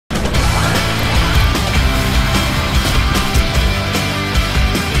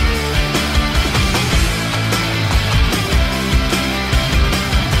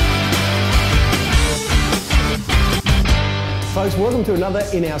folks, welcome to another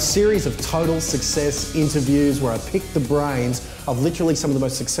in our series of total success interviews where I pick the brains of literally some of the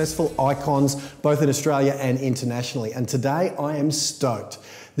most successful icons both in Australia and internationally. And today I am stoked.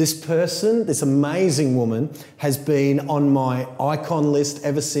 This person, this amazing woman, has been on my icon list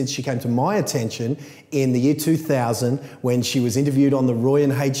ever since she came to my attention in the year 2000 when she was interviewed on the Roy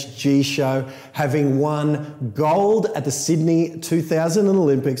and HG show, having won gold at the Sydney 2000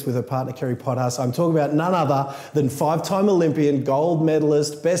 Olympics with her partner Kerry Potthast. I'm talking about none other than five-time Olympian, gold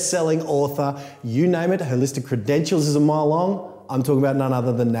medalist, best-selling author, you name it. Her list of credentials is a mile long. I'm talking about none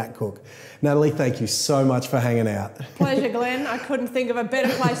other than Nat Cook. Natalie, thank you so much for hanging out. Pleasure, Glenn. I couldn't think of a better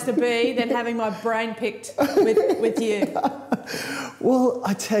place to be than having my brain picked with you. Well,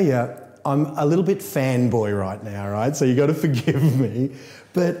 I tell you, I'm a little bit fanboy right now, right? So you got to forgive me.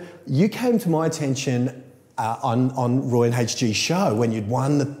 But you came to my attention on Roy and HG show when you'd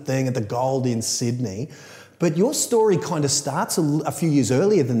won the thing at the Gold in Sydney. But your story kind of starts a few years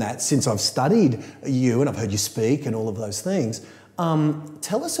earlier than that, since I've studied you and I've heard you speak and all of those things.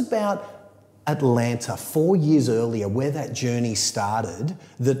 Tell us about Atlanta 4 years earlier, where that journey started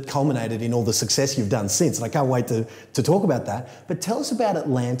that culminated in all the success you've done since. And I can't wait to talk about that. But tell us about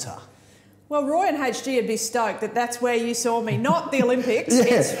Atlanta. Well, Roy and HG would be stoked that that's where you saw me, not the Olympics.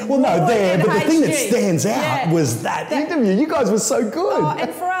 Yeah, well, no, there, but the thing that stands out was that interview. You guys were so good. Oh,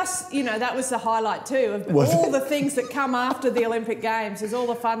 and for us, you know, that was the highlight too of all the things that come after the Olympic Games. There's all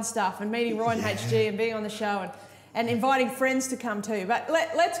the fun stuff and meeting Roy and HG and being on the show and inviting friends to come too. But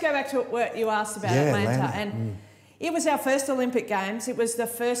let's go back to what you asked about Atlanta. And it was our first Olympic Games. It was the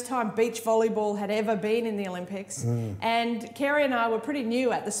first time beach volleyball had ever been in the Olympics. And Kerry and I were pretty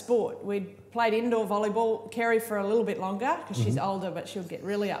new at the sport. We'd played indoor volleyball, Kerry for a little bit longer, because she's older, but she'll get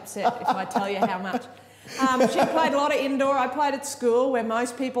really upset if I tell you how much. She played a lot of indoor. I played at school where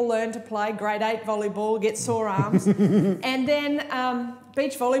most people learn to play grade 8 volleyball, get sore arms. And then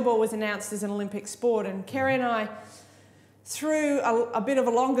beach volleyball was announced as an Olympic sport, and Kerry and I, through a bit of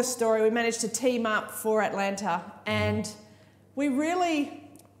a longer story, we managed to team up for Atlanta, and we really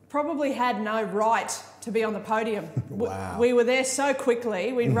probably had no right to be on the podium. Wow. We were there so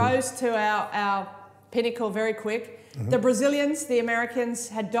quickly. We rose to our pinnacle very quick. The Brazilians, the Americans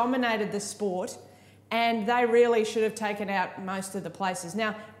had dominated the sport, and they really should have taken out most of the places.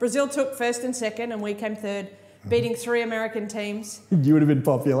 Now, Brazil took first and second, and we came third, beating 3 American teams. You would have been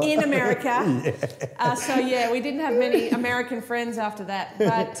popular. In America. So yeah, we didn't have many American friends after that.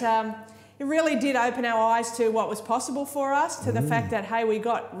 But it really did open our eyes to what was possible for us, to the fact that, hey, we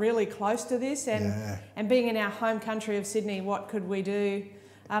got really close to this, and being in our home country of Sydney, what could we do?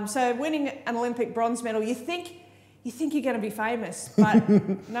 So winning an Olympic bronze medal, you think you're going to be famous, but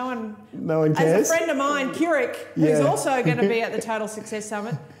no one cares. As a friend of mine, Keurig, who's also going to be at the Total Success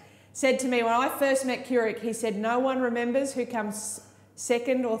Summit, said to me when I first met Keurig, he said, no one remembers who comes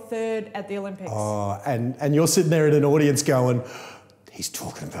second or third at the Olympics. Oh, and you're sitting there in an audience going, he's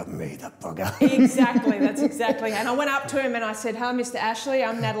talking about me, that bugger. Exactly, that's exactly. And I went up to him and I said, hi, Mr. Ashley,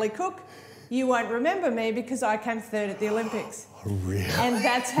 I'm Natalie Cook. You won't remember me because I came third at the Olympics. Oh, really? And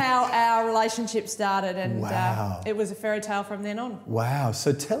that's how our relationship started, and it was a fairy tale from then on. Wow.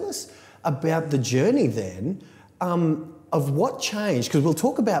 So tell us about the journey then of what changed, because we'll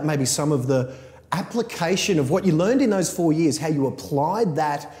talk about maybe some of the application of what you learned in those 4 years, how you applied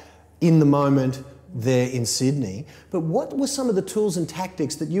that in the moment there in Sydney. But what were some of the tools and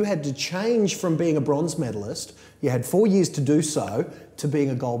tactics that you had to change from being a bronze medalist, you had 4 years to do so, to being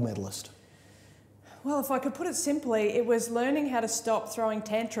a gold medalist? Well, if I could put it simply, it was learning how to stop throwing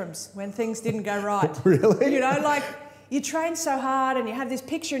tantrums when things didn't go right. Really? You know, like you train so hard and you have this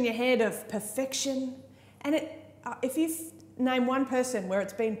picture in your head of perfection, and if you name one person where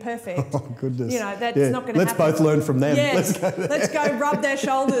it's been perfect, oh goodness, you know, that's not going to happen. Let's both learn from them. Yeah, let's go rub their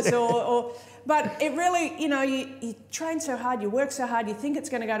shoulders but it really, you know, you train so hard, you work so hard, you think it's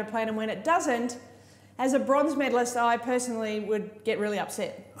going to go to plan, and when it doesn't, as a bronze medalist, I personally would get really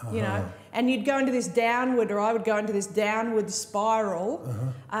upset, you know, and you'd go into this downward, or I would go into this downward spiral,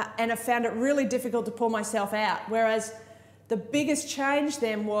 and I found it really difficult to pull myself out. Whereas the biggest change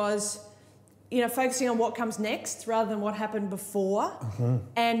then was, you know, focusing on what comes next rather than what happened before,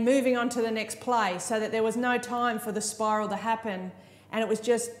 and moving on to the next play, so that there was no time for the spiral to happen. And it was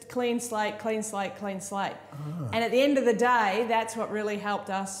just clean slate, clean slate, clean slate. And at the end of the day, that's what really helped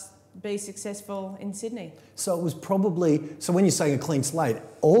us be successful in Sydney. So it was probably, so when you're saying a clean slate,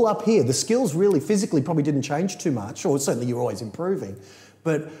 all up here, the skills really physically probably didn't change too much, or certainly you were always improving,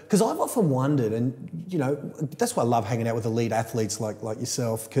 But because I've often wondered, and you know, that's why I love hanging out with elite athletes like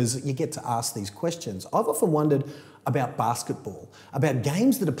yourself, because you get to ask these questions. I've often wondered about basketball, about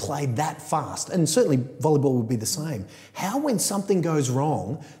games that are played that fast, and certainly volleyball would be the same. How, when something goes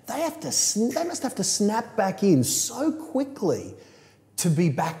wrong, they must have to snap back in so quickly to be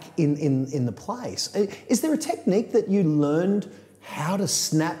back in the place. Is there a technique that you learned how to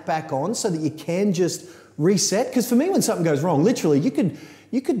snap back on so that you can just reset? Because for me, when something goes wrong, literally,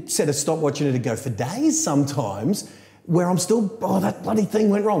 you could set a stopwatch and it'd go for days sometimes, where I'm still, oh, that bloody thing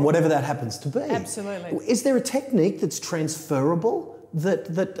went wrong, whatever that happens to be. Absolutely. Is there a technique that's transferable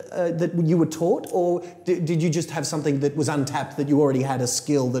that you were taught, or did you just have something that was untapped, that you already had a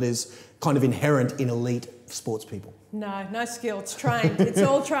skill that is kind of inherent in elite sports people? No skill. It's trained. It's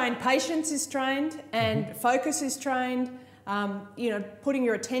all trained. Patience is trained, and focus is trained. You know, putting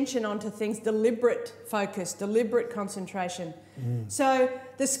your attention onto things, deliberate focus, deliberate concentration. So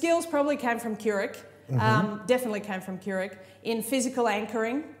the skills probably came from Keurig. Definitely came from Keurig. In physical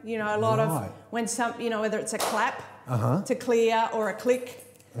anchoring, you know, a lot of when whether it's a clap to clear or a click,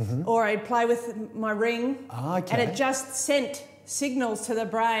 or I'd play with my ring, and it just sent signals to the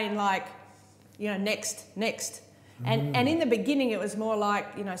brain like, you know, next. And in the beginning it was more like,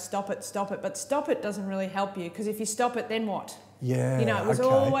 you know, stop it, but stop it doesn't really help you, because if you stop it, then what? Yeah. You know, it was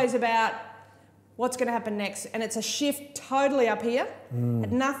always about what's going to happen next, and it's a shift totally up here.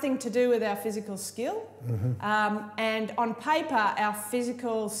 Had nothing to do with our physical skill. And on paper, our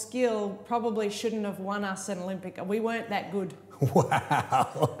physical skill probably shouldn't have won us an Olympic. We weren't that good.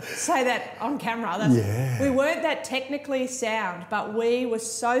 Wow. Say that on camera. We weren't that technically sound, but we were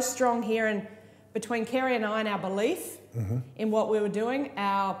so strong here, and between Kerry and I, and our belief in what we were doing,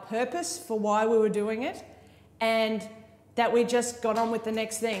 our purpose for why we were doing it, and that we just got on with the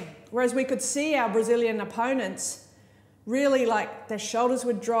next thing. Whereas we could see our Brazilian opponents really, like, their shoulders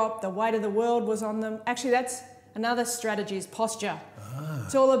would drop, the weight of the world was on them. Actually, that's another strategy, is posture.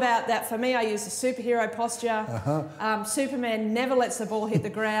 It's all about that. For me, I use the superhero posture. Superman never lets the ball hit the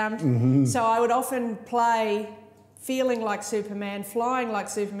ground. So I would often play feeling like Superman, flying like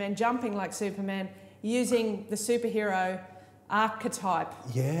Superman, jumping like Superman, using the superhero archetype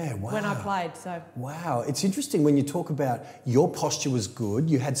when I played. So wow, it's interesting when you talk about your posture was good,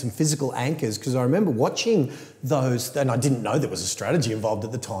 you had some physical anchors, because I remember watching those, and I didn't know there was a strategy involved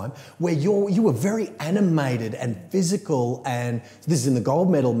at the time, where you were very animated and physical, and this is in the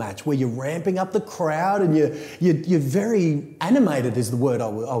gold medal match, where you're ramping up the crowd and you're very animated is the word I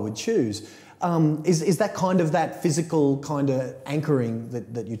would choose. Is that kind of that physical kind of anchoring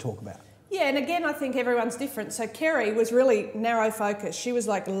that you talk about? Yeah, and again, I think everyone's different. So Kerry was really narrow focused. She was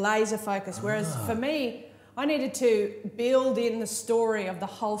like laser focused. Whereas for me, I needed to build in the story of the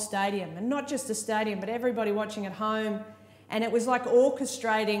whole stadium, and not just the stadium, but everybody watching at home. And it was like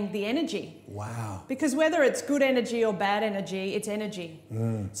orchestrating the energy. Wow. Because whether it's good energy or bad energy, it's energy.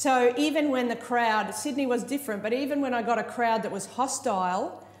 So even when the crowd, Sydney was different, but even when I got a crowd that was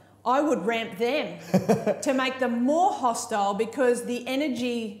hostile, I would ramp them to make them more hostile, because the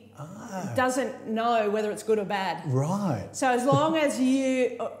energy doesn't know whether it's good or bad. Right. So as long as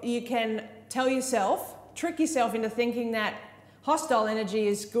you can tell yourself, trick yourself into thinking that hostile energy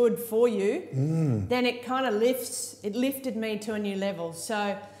is good for you, then it kind of lifted me to a new level.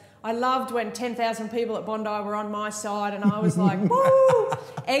 So I loved when 10,000 people at Bondi were on my side, and I was like, woo,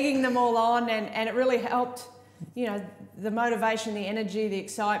 egging them all on, and it really helped, you know, the motivation, the energy, the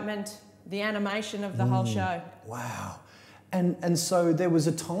excitement, the animation of the whole show. Wow. And so there was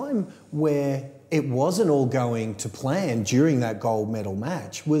a time where it wasn't all going to plan during that gold medal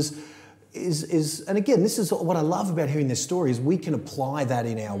match. And again, this is what I love about hearing this story, is we can apply that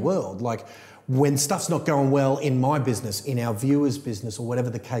in our world. Like, when stuff's not going well in my business, in our viewers' business, or whatever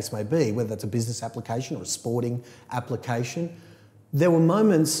the case may be, whether that's a business application or a sporting application, there were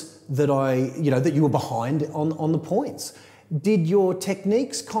moments that that you were behind on the points. Did your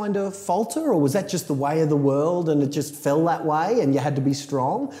techniques kind of falter, or was that just the way of the world and it just fell that way and you had to be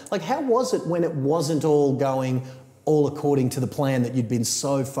strong? Like, how was it when it wasn't all going all according to the plan that you'd been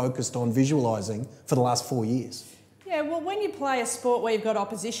so focused on visualising for the last 4 years? Yeah, well, when you play a sport where you've got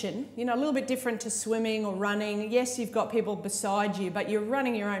opposition, you know, a little bit different to swimming or running. Yes, you've got people beside you, but you're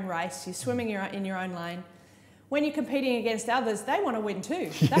running your own race, you're swimming in your own lane. When you're competing against others, they want to win too.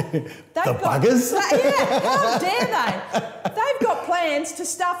 Buggers? Yeah, how dare they? They've got plans to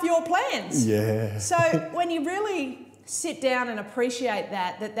stuff your plans. Yeah. So when you really sit down and appreciate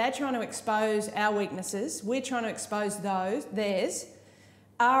that they're trying to expose our weaknesses, we're trying to expose theirs,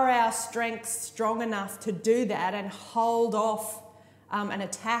 are our strengths strong enough to do that and hold off an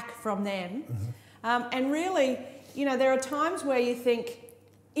attack from them? And really, you know, there are times where you think,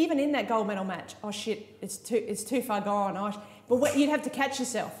 even in that gold medal match, oh shit, it's too far gone. But you'd have to catch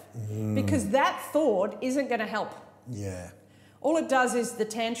yourself because that thought isn't going to help. Yeah. All it does is the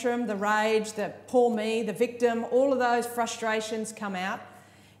tantrum, the rage, the poor me, the victim, all of those frustrations come out.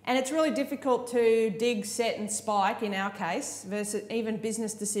 And it's really difficult to dig, set and spike, in our case, versus even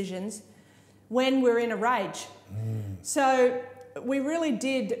business decisions, when we're in a rage. So we really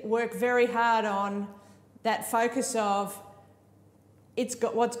did work very hard on that focus of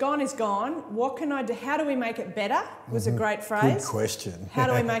what's gone is gone. What can I do? How do we make it better? Was a great phrase. Good question. How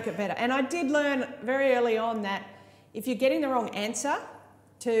do we make it better? And I did learn very early on that if you're getting the wrong answer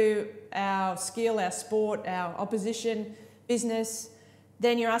to our skill, our sport, our opposition, business,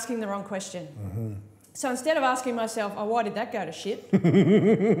 then you're asking the wrong question. So instead of asking myself, oh, why did that go to shit?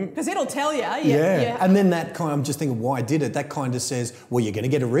 Because it'll tell you. Yeah. And then that kind of, I'm just thinking, why did it? That kind of says, well, you're going to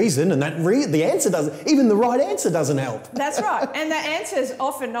get a reason, and the answer doesn't, even the right answer doesn't help. That's right. And the answer is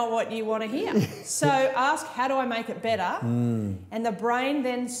often not what you want to hear. So ask, how do I make it better? And the brain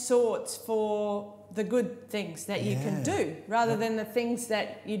then sorts for the good things that you can do rather than the things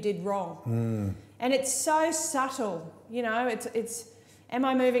that you did wrong. And it's so subtle, you know, it's am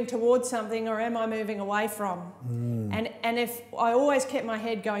I moving towards something or am I moving away from? And if I always kept my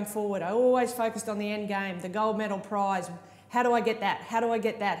head going forward, I always focused on the end game, the gold medal prize, how do I get that? How do I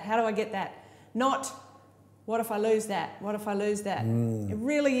get that? How do I get that? Not, what if I lose that? What if I lose that? It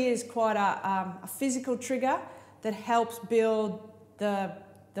really is quite a physical trigger that helps build the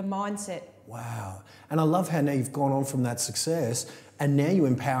mindset. Wow. And I love how now you've gone on from that success and now you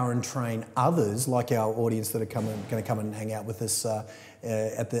empower and train others like our audience that are going to come and hang out with us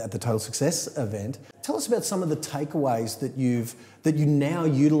at the Total Success event. Tell us about some of the takeaways that you now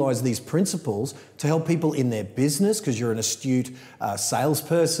utilise these principles to help people in their business, because you're an astute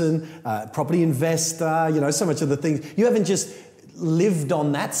salesperson, property investor, you know, so much of the things. You haven't just lived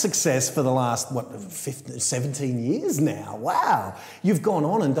on that success for the last, 17 years now. Wow. You've gone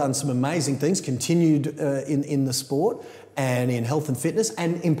on and done some amazing things, continued in the sport and in health and fitness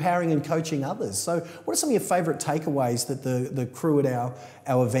and empowering and coaching others. So what are some of your favourite takeaways that the crew at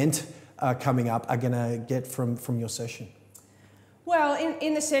our event coming up are going to get from your session? Well,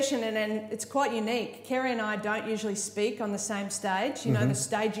 in the session, and it's quite unique, Kerry and I don't usually speak on the same stage. You know, the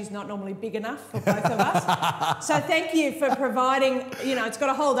stage is not normally big enough for both of us. So thank you for providing, you know, it's got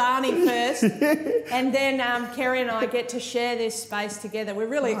to hold Arnie first. And then Kerry and I get to share this space together. We're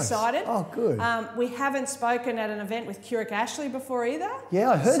really excited. Oh, good. We haven't spoken at an event with Curic Ashley before either.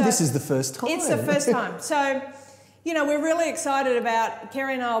 Yeah, I heard this is the first time. It's the first time. So, you know, we're really excited about,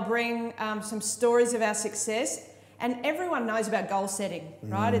 Kerry and I will bring some stories of our success. And everyone knows about goal setting,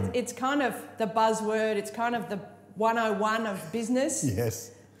 right? It's kind of the buzzword. It's kind of the 101 of business. Yes.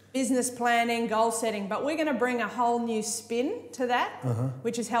 Business planning, goal setting. But we're going to bring a whole new spin to that,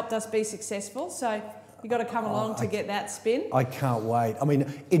 which has helped us be successful. So you've got to come along to get that spin. I can't wait. I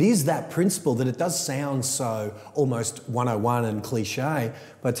mean, it is that principle that it does sound so almost 101 and cliche.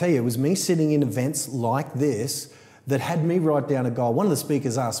 But I tell you, it was me sitting in events like this that had me write down a goal. One of the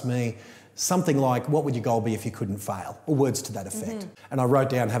speakers asked me, something like, what would your goal be if you couldn't fail? Or words to that effect. And I wrote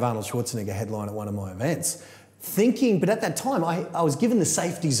down, have Arnold Schwarzenegger headline at one of my events. Thinking, but at that time, I was given the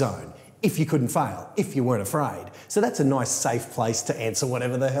safety zone. If you couldn't fail, if you weren't afraid. So that's a nice safe place to answer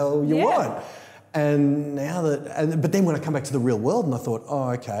whatever the hell you want. And now but then when I come back to the real world and I thought,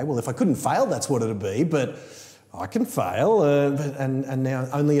 oh, okay, well, if I couldn't fail, that's what it'd be. But I can fail, and now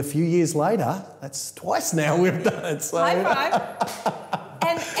only a few years later, that's twice now we've done it. So. High five.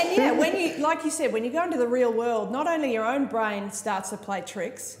 And yeah, when you, like you said, when you go into the real world, not only your own brain starts to play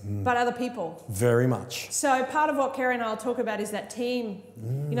tricks, but other people. Very much. So part of what Kerry and I will talk about is that team,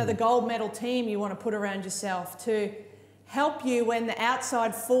 you know, the gold medal team you want to put around yourself to help you when the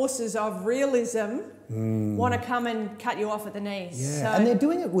outside forces of realism want to come and cut you off at the knees. Yeah, so, and they're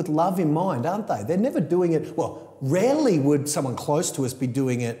doing it with love in mind, aren't they? They're never doing it, well, rarely would someone close to us be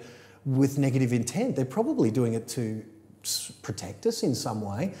doing it with negative intent. They're probably doing it to protect us in some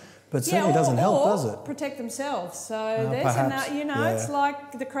way, but certainly doesn't help, does it? Protect themselves. So there's perhaps, it's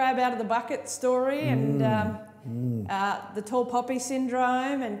like the crab out of the bucket story and the tall poppy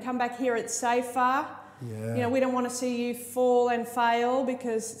syndrome and come back here, it's safer. Yeah. You know, we don't want to see you fall and fail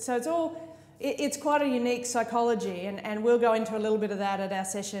it's quite a unique psychology and we'll go into a little bit of that at our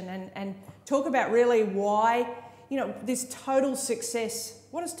session and talk about really why, you know, this total success.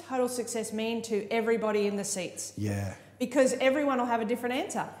 What does total success mean to everybody in the seats? Yeah. Because everyone will have a different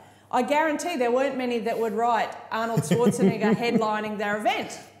answer. I guarantee there weren't many that would write Arnold Schwarzenegger headlining their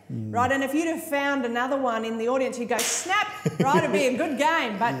event, right? And if you'd have found another one in the audience, you'd go, snap, right? It'd be a good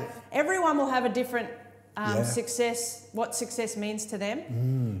game. But everyone will have a different success, what success means to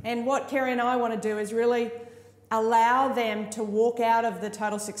them. And what Kerry and I want to do is really allow them to walk out of the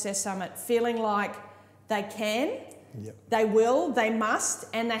Total Success Summit feeling like they can, they will, they must,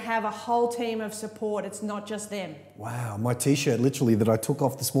 and they have a whole team of support. It's not just them. Wow, my T-shirt literally that I took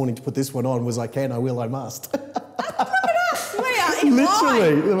off this morning to put this one on was I can, I will, I must.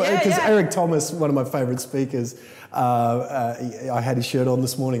 Literally, because Eric Thomas, one of my favourite speakers, I had his shirt on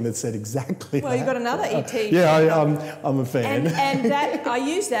this morning that said exactly well, that. You've got another ET. Yeah, I'm a fan. And that I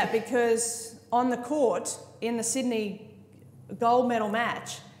use that because on the court in the Sydney gold medal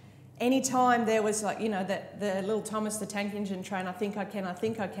match, anytime there was like, you know, the little Thomas the tank engine train, I think I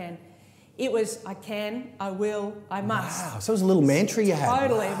can, it was I can, I will, I must. Wow, so it was a little mantra you had.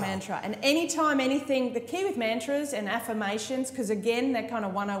 Totally a mantra. And anytime anything, the key with mantras and affirmations, because again, they're kind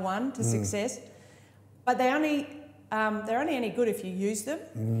of 101 to success, but they're only any good if you use them,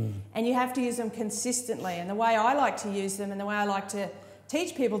 and you have to use them consistently. And the way I like to use them and the way I like to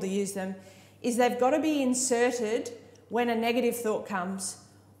teach people to use them is they've got to be inserted when a negative thought comes,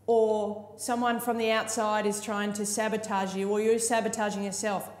 or someone from the outside is trying to sabotage you, or you're sabotaging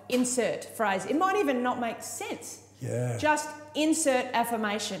yourself. Insert phrase. It might even not make sense. Yeah. Just insert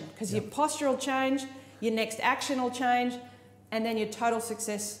affirmation, because your posture will change, your next action will change, and then your total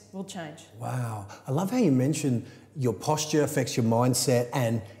success will change. Wow. I love how you mentioned your posture affects your mindset,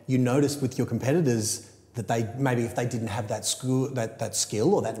 and you notice with your competitors that they maybe if they didn't have that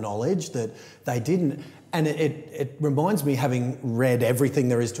skill or that knowledge that they didn't. And it reminds me, having read everything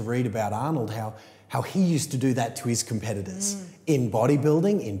there is to read about Arnold, how he used to do that to his competitors in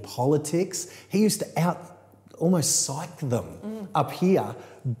bodybuilding, in politics. He used to almost psych them up here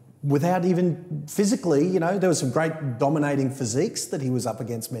without even physically, you know, there was some great dominating physiques that he was up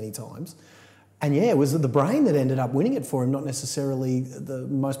against many times. And yeah, it was the brain that ended up winning it for him, not necessarily the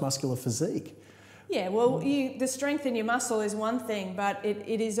most muscular physique. Yeah, well, the strength in your muscle is one thing, but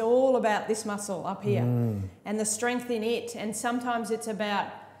it is all about this muscle up here and the strength in it. And sometimes it's about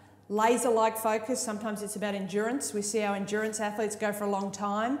laser-like focus. Sometimes it's about endurance. We see our endurance athletes go for a long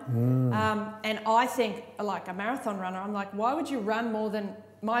time. And I think, like a marathon runner, I'm like, why would you run more than...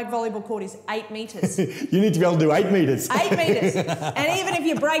 My volleyball court is 8 metres. You need to be able to do 8 metres. 8 metres. And even if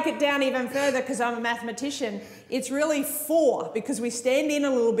you break it down even further, because I'm a mathematician, it's really 4, because we stand in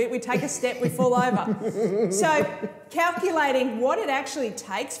a little bit, we take a step, we fall over. So calculating what it actually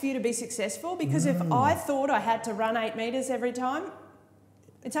takes for you to be successful, because if I thought I had to run 8 metres every time,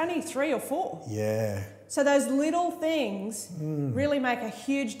 it's only 3 or 4. Yeah. So those little things really make a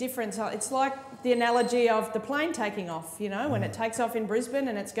huge difference. It's like the analogy of the plane taking off, you know, when it takes off in Brisbane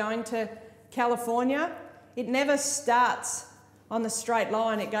and it's going to California, it never starts on the straight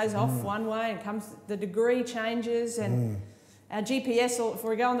line. It goes off one way and the degree changes, and our GPS, if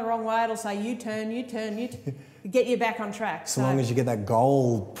we're going the wrong way, it'll say U-turn, get you back on track. So long as you get that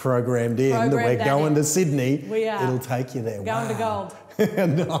goal programmed in, that we're going to Sydney, it'll take you there. We're going to gold.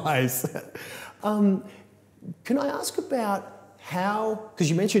 Nice. Can I ask about how, because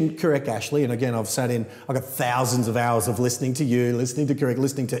you mentioned Kurek Ashley, and again, I've got thousands of hours of listening to you, listening to Kurek,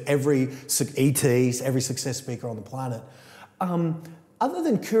 listening to every ET, every success speaker on the planet. Other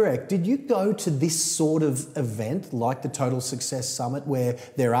than Kurek, did you go to this sort of event like the Total Success Summit where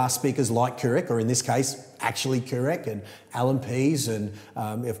there are speakers like Kurek, or in this case, actually Kurek and Alan Pease and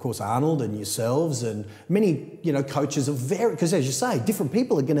of course Arnold and yourselves and many, you know, coaches of because as you say, different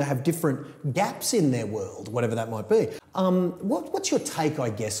people are going to have different gaps in their world, whatever that might be. What's your take,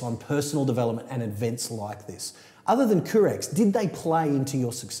 I guess, on personal development and events like this? Other than Kurek's, did they play into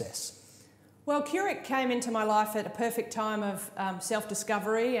your success? Well, Kurek came into my life at a perfect time of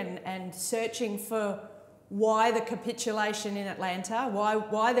self-discovery and searching for why the capitulation in Atlanta,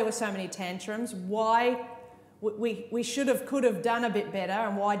 why there were so many tantrums, why we could have done a bit better,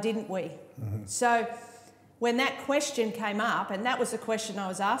 and why didn't we? So when that question came up, and that was the question I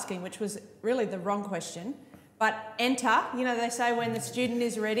was asking, which was really the wrong question, but enter, you know, they say when the student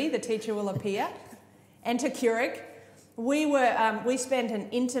is ready, the teacher will appear. Enter Kurek. We spent an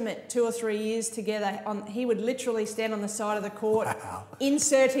intimate 2 or 3 years together. He would literally stand on the side of the court,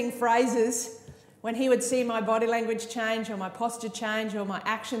 inserting phrases. When he would see my body language change or my posture change or my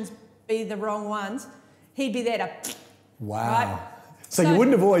actions be the wrong ones, he'd be there to... Wow. Right? So you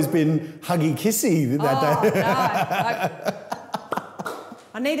wouldn't have always been huggy-kissy that day. No.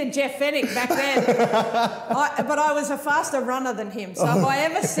 I needed Jeff Fennick back then. But I was a faster runner than him. So if I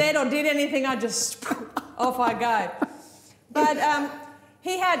ever said or did anything, I just... off I go. But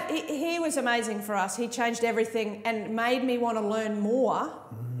he was amazing for us. He changed everything and made me want to learn more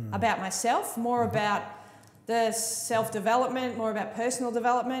about myself, more about the self-development, more about personal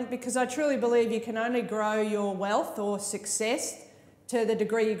development, because I truly believe you can only grow your wealth or success to the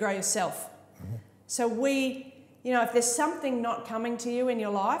degree you grow yourself. So if there's something not coming to you in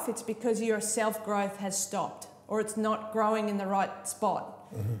your life, it's because your self-growth has stopped or it's not growing in the right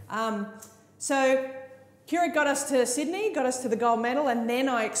spot. So Keurig got us to Sydney, got us to the gold medal, and then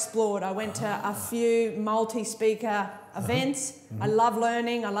I explored. I went to a few multi-speaker events. I love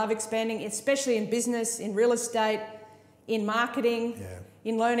learning, I love expanding, especially in business, in real estate, in marketing,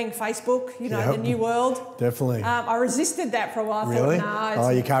 in learning Facebook, the new world. Definitely. I resisted that for a while. Really? I thought, no,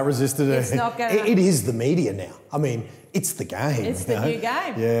 you can't resist it. It's not going to... It is the media now. I mean, it's the game. It's the new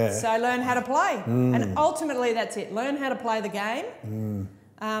game. Yeah. So learn how to play. And ultimately that's it. Learn how to play the game.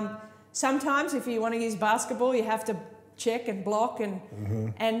 Sometimes if you want to use basketball, you have to check and block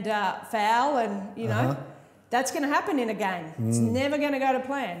and foul and, that's going to happen in a game. It's never going to go to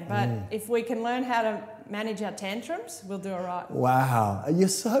plan. But if we can learn how to manage our tantrums, we'll do all right. Wow. You're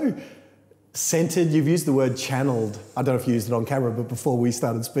so centered. You've used the word channeled. I don't know if you used it on camera, but before we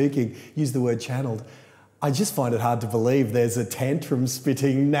started speaking, you used the word channeled. I just find it hard to believe there's a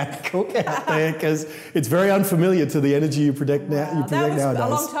tantrum-spitting Nat Cook out there because it's very unfamiliar to the energy you project nowadays. That was a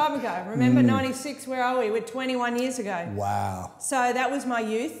long time ago. Remember 96, where are we? We're 21 years ago. Wow. So that was my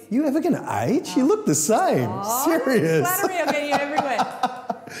youth. You ever going to age? You look the same. Serious. Flattery, I'll get you everywhere.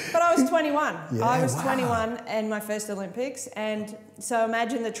 But I was 21. Yeah, I was wow. 21 and my first Olympics. And so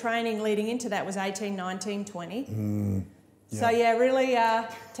imagine the training leading into that was 18, 19, 20. So really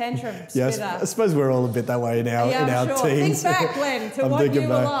tantrums. Yeah, I suppose we're all a bit that way in our teens. Think back, Glenn, to what you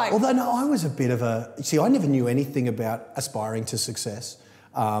were like. Although no, I was a bit of I never knew anything about aspiring to success.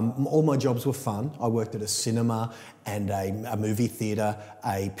 All my jobs were fun. I worked at a cinema and a movie theatre,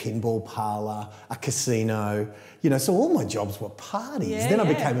 a pinball parlour, a casino. So all my jobs were parties. Then I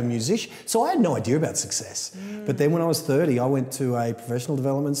became a musician. So I had no idea about success. But then when I was 30, I went to a professional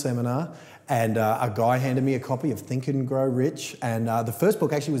development seminar. And a guy handed me a copy of Think and Grow Rich. And the first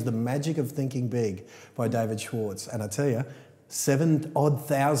book actually was The Magic of Thinking Big by David Schwartz. And I tell you,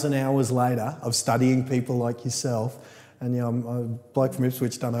 7,000 hours later of studying people like yourself, and I'm a bloke from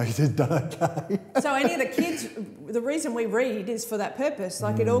Ipswich, done okay. So any of the kids, the reason we read is for that purpose.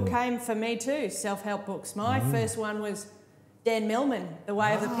 Like it all came for me too, self-help books. My first one was Dan Millman, The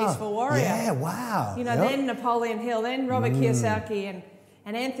Way of the Peaceful Warrior. Yeah, wow. Then Napoleon Hill, then Robert Kiyosaki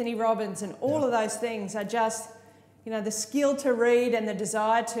and Anthony Robbins, and all of those things are just, the skill to read and the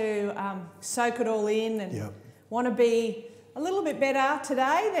desire to soak it all in and want to be a little bit better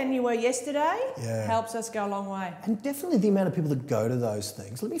today than you were yesterday helps us go a long way. And definitely the amount of people that go to those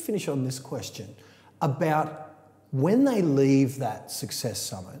things. Let me finish on this question about when they leave that Success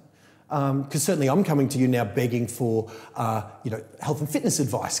Summit. Because certainly I'm coming to you now begging for, health and fitness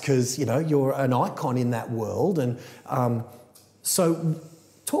advice because, you're an icon in that world. And so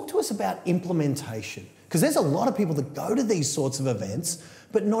talk to us about implementation, because there's a lot of people that go to these sorts of events,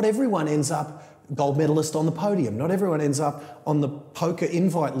 but not everyone ends up gold medalist on the podium. Not everyone ends up on the poker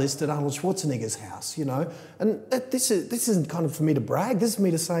invite list at Arnold Schwarzenegger's house, And this isn't kind of for me to brag. This is for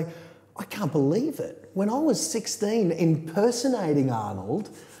me to say, I can't believe it. When I was 16 impersonating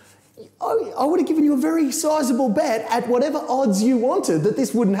Arnold, I would have given you a very sizable bet at whatever odds you wanted that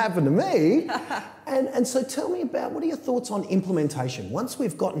this wouldn't happen to me. And so tell me about, what are your thoughts on implementation? Once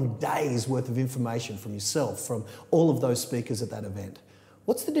we've gotten days worth of information from yourself, from all of those speakers at that event,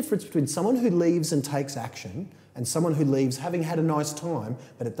 what's the difference between someone who leaves and takes action and someone who leaves having had a nice time,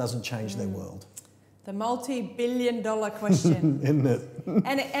 but it doesn't change their world? The multi-billion-dollar question. Isn't it?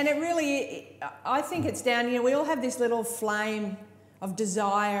 and it really, I think it's down, we all have this little flame of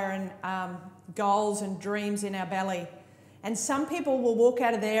desire and goals and dreams in our belly. And some people will walk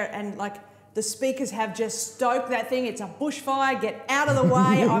out of there and the speakers have just stoked that thing. It's a bushfire, get out of the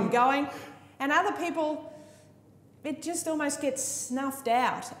way, I'm going. And other people, it just almost gets snuffed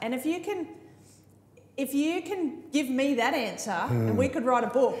out. And if you can give me that answer and we could write a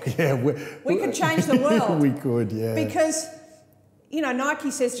book, we could change the world. We could, yeah. Because,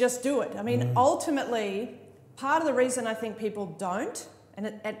 Nike says just do it. I mean, ultimately, part of the reason I think people don't, and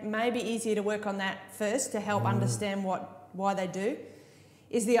it may be easier to work on that first to help understand why they do,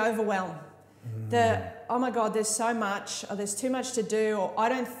 is the overwhelm. Oh my God, there's so much, or there's too much to do, or I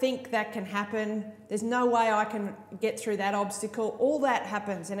don't think that can happen. There's no way I can get through that obstacle. All that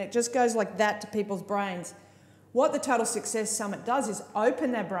happens, and it just goes like that to people's brains. What the Total Success Summit does is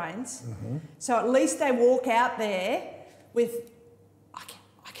open their brains, so at least they walk out there with, I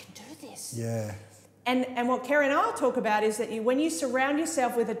can do this. Yeah. And what Kerry and I will talk about is that when you surround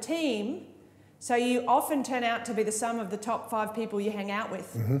yourself with a team, so you often turn out to be the sum of the top 5 people you hang out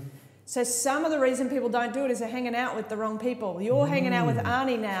with. So some of the reason people don't do it is they're hanging out with the wrong people. You're hanging out with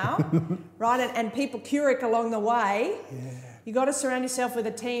Arnie now, right? And people Keurig along the way. Yeah. You got to surround yourself with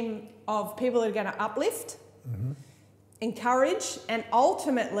a team of people that are going to uplift, encourage, and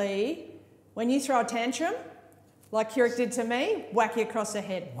ultimately, when you throw a tantrum, like Keurig did to me, whack you across the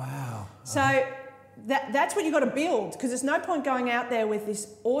head. Wow. So that's what you've got to build, because there's no point going out there with this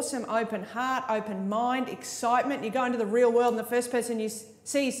awesome open heart, open mind, excitement. You go into the real world and the first person you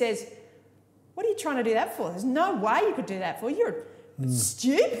see says, what are you trying to do that for? There's no way you could do that for. You're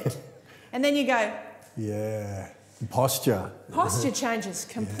stupid. And then you go... Yeah. Posture. Posture changes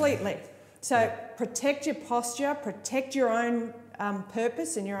completely. Yeah. So protect your posture, protect your own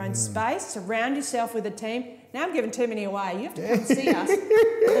purpose and your own space, surround yourself with a team. Now I'm giving too many away. You have to come and see us at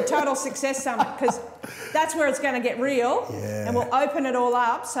the Total Success Summit, because that's where it's going to get real. Yeah. And we'll open it all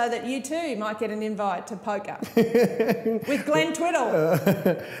up so that you too might get an invite to poker with Glenn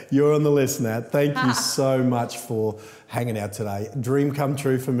Twiddle. You're on the list, Nat. Thank you so much for hanging out today. Dream come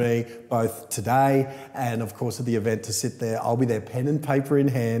true for me, both today and of course at the event, to sit there. I'll be there, pen and paper in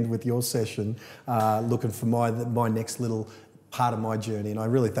hand with your session, looking for my next little part of my journey, and I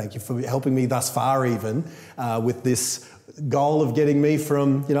really thank you for helping me thus far, even with this goal of getting me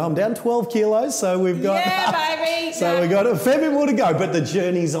from, I'm down 12 kilos, so we've got... Yeah, baby! So we've got a fair bit more to go, but the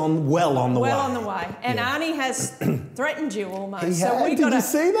journey's well on the way. Well on the way. And Arnie has threatened you almost. He had? Did you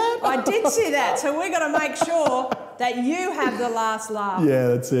see that? I did see that, so we've got to make sure that you have the last laugh. Yeah,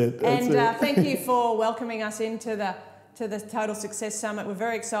 that's it. Thank you for welcoming us into the Total Success Summit. We're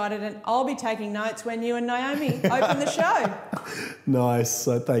very excited, and I'll be taking notes when you and Naomi open the show. Nice.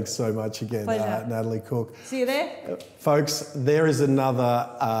 So thanks so much again, Natalie Cook. See you there. Folks, there is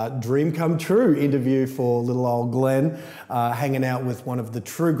another dream come true interview for little old Glenn, hanging out with one of the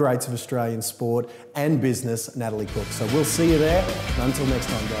true greats of Australian sport and business, Natalie Cook. So we'll see you there. And until next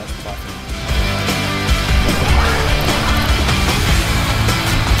time, guys, bye.